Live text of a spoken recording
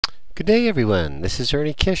Good day, everyone. This is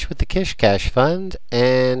Ernie Kish with the Kish Cash Fund,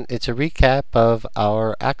 and it's a recap of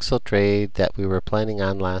our Axle trade that we were planning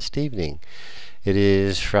on last evening. It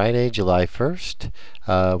is Friday, July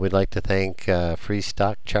 1st. We'd like to thank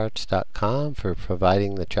freestockcharts.com for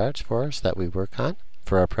providing the charts for us that we work on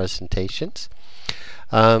for our presentations.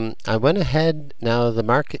 I went ahead. Now the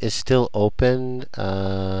market is still open.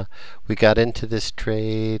 We got into this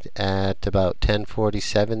trade at about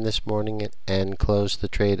 10:47 this morning and closed the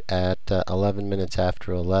trade at 11 minutes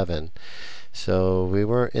after 11. So we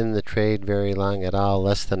weren't in the trade very long at all,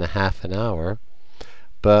 less than a half an hour.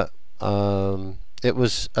 But it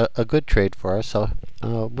was a good trade for us. So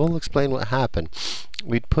we'll explain what happened.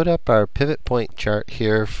 We'd put up our pivot point chart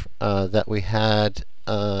here that we had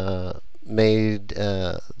made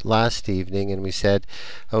last evening, and we said,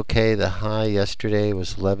 okay, the high yesterday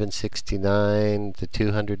was 1169, the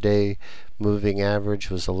 200-day moving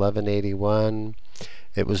average was 1181.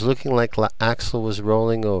 It was looking like Axle was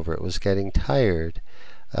rolling over. It was getting tired.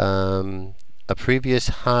 A previous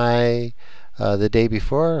high the day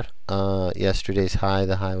before yesterday's high,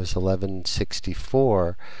 the high was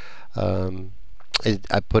 1164.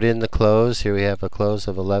 I put in the close. Here we have a close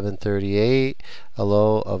of 1138, a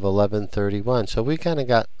low of 1131. So we kind of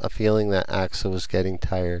got a feeling that Axle was getting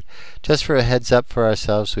tired. Just for a heads up for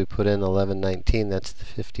ourselves, we put in 1119. That's the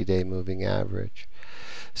 50-day moving average.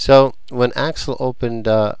 So when Axle opened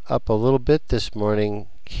up a little bit this morning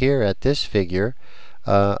here at this figure,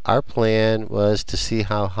 our plan was to see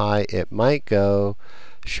how high it might go,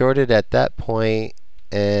 short it at that point,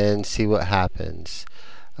 and see what happens.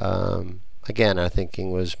 Again, our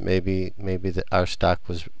thinking was maybe our stock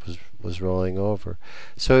was rolling over.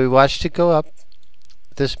 So we watched it go up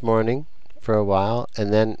this morning for a while,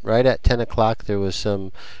 and then right at 10 o'clock there was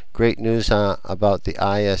some great news about the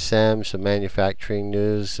ISM, some manufacturing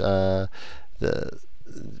news.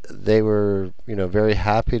 They were very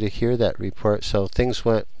happy to hear that report, so things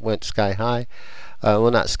went sky high. Well,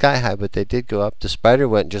 not sky high, but they did go up. The spider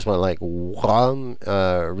just went like wham.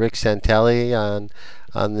 Rick Santelli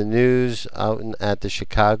on the news out at the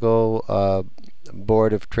Chicago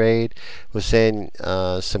Board of Trade was saying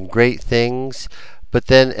some great things, but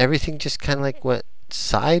then everything just kind of like went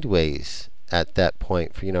sideways at that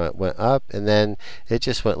point. It went up, and then it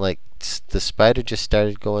just went like the spider just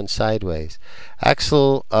started going sideways.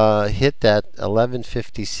 Axle hit that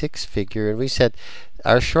 1156 figure, and we said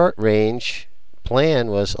our short range plan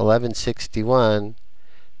was 1161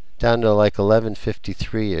 down to like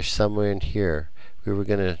 1153-ish, somewhere in here. We were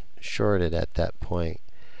going to short it at that point,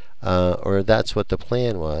 or that's what the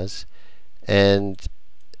plan was. And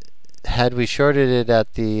had we shorted it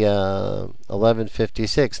at the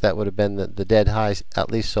 1156, that would have been the dead high,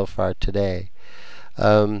 at least so far today.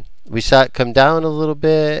 We saw it come down a little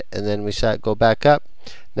bit, and then we saw it go back up.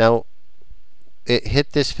 Now it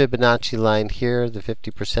hit this Fibonacci line here, the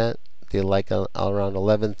 50%, like around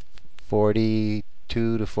 1142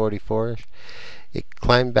 to 44ish. It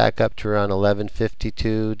climbed back up to around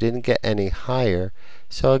 1152, didn't get any higher.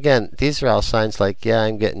 So again, these are all signs like, yeah,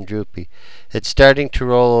 I'm getting droopy. It's starting to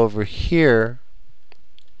roll over here.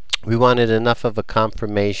 We wanted enough of a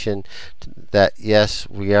confirmation that yes,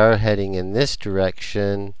 we are heading in this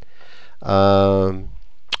direction. I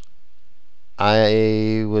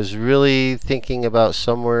was really thinking about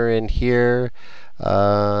somewhere in here.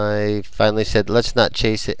 I finally said, let's not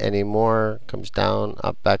chase it anymore. Comes down,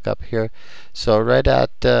 back up here. So right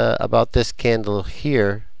at about this candle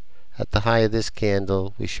here, at the high of this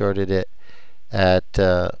candle, we shorted it at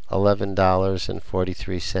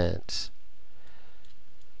 $11.43.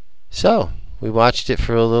 So we watched it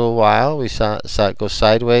for a little while. We saw it go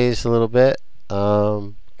sideways a little bit.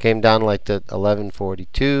 Came down like the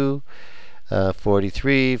 1142,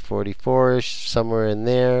 43, 44ish, somewhere in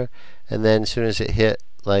there. And then as soon as it hit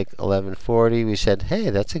like 1140, we said, hey,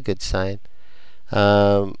 that's a good sign.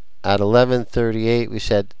 At 1138, we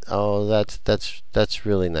said, oh, that's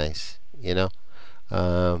really nice.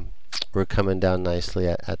 We're coming down nicely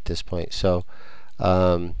at this point. So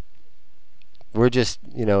we're just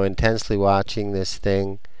intensely watching this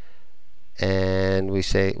thing, and we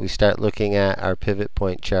start looking at our pivot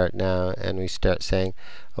point chart now, and we start saying,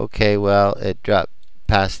 okay, well, it dropped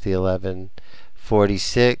past the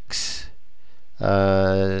 1146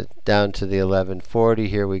 down to the 1140.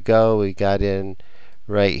 Here we go. We got in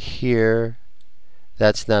right here.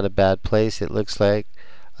 That's not a bad place, it looks like.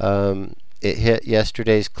 It hit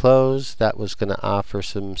yesterday's close. That was going to offer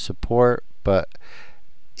some support, but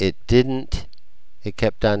it didn't. It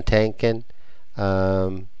kept on tanking.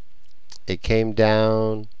 It came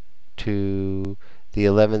down to the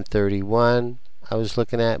 1131 I was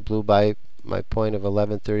looking at, blew by my point of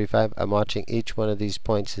 11.35. I'm watching each one of these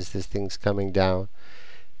points as this thing's coming down.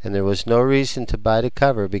 And there was no reason to buy the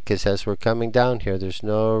cover because as we're coming down here, there's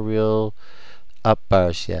no real up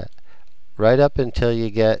bars yet. Right up until you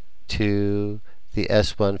get to the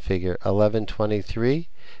S1 figure, 11.23.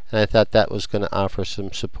 And I thought that was going to offer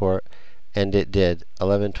some support. And it did.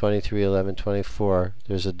 11.23, 11.24.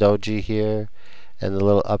 There's a doji here, and the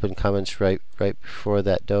little up and comings right before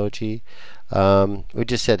that doji. We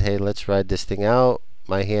just said, hey, let's ride this thing out.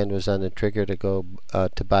 My hand was on the trigger to go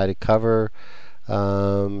to buy the cover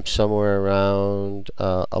somewhere around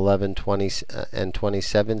 11.20 and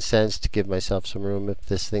 27 cents to give myself some room if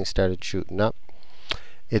this thing started shooting up.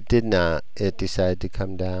 It did not. It decided to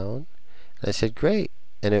come down. And I said, great.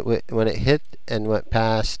 And when it hit and went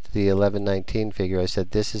past the 11.19 figure, I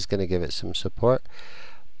said, this is going to give it some support.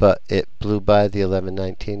 But it blew by the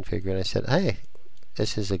 11.19 figure, and I said, hey,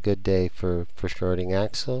 this is a good day for shorting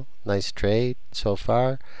Axel. Nice trade so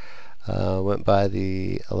far. Went by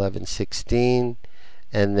the 11.16,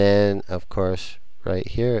 and then, of course, right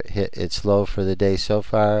here, it hit its low for the day so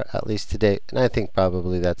far, at least today. And I think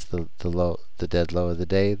probably that's the low, the dead low of the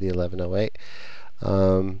day, the 11.08.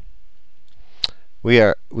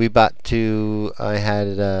 We bought to. I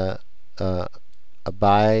had a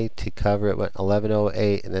buy to cover. It went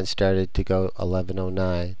 11.08 and then started to go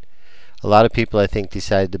 11.09. A lot of people, I think,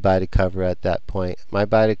 decided to buy to cover at that point. My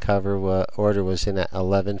buy to cover order was in at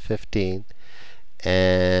 11.15,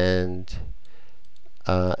 and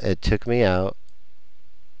it took me out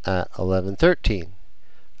at 11.13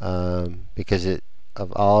 because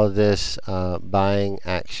of all of this buying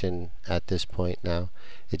action at this point now.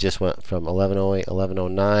 It just went from 11.08,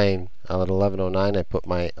 11.09. At 11.09, I put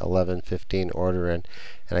my 11.15 order in,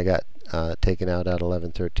 and I got taken out at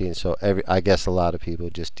 11.13. So I guess a lot of people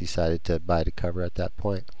just decided to buy to cover at that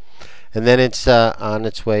point. And then it's on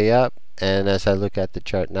its way up. And as I look at the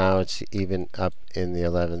chart now, it's even up in the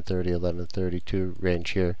 11.30, 11.32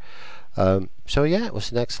 range here. So yeah, it was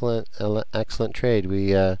an excellent trade.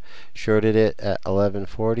 We shorted it at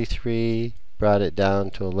 11.43, brought it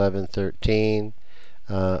down to 11.13.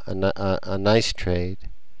 A nice trade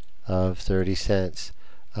of 30 cents.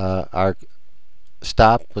 Our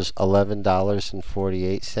stop was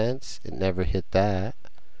 $11.48. It never hit that.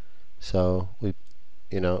 So we,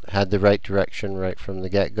 had the right direction right from the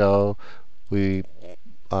get-go. We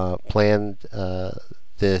planned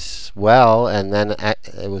this well, and then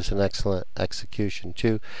it was an excellent execution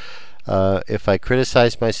too. If I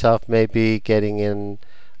criticize myself, maybe getting in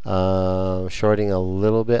shorting a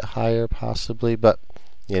little bit higher possibly, but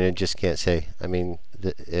just can't say. I mean,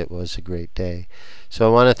 it was a great day. So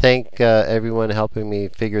I want to thank everyone helping me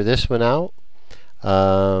figure this one out.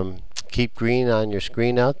 Keep green on your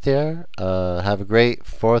screen out there. Have a great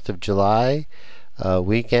 4th of July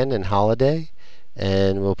weekend and holiday.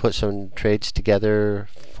 And we'll put some trades together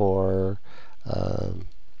for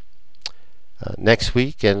next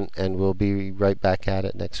week. And we'll be right back at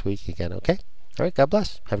it next week again. Okay? All right. God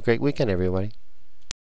bless. Have a great weekend, everybody.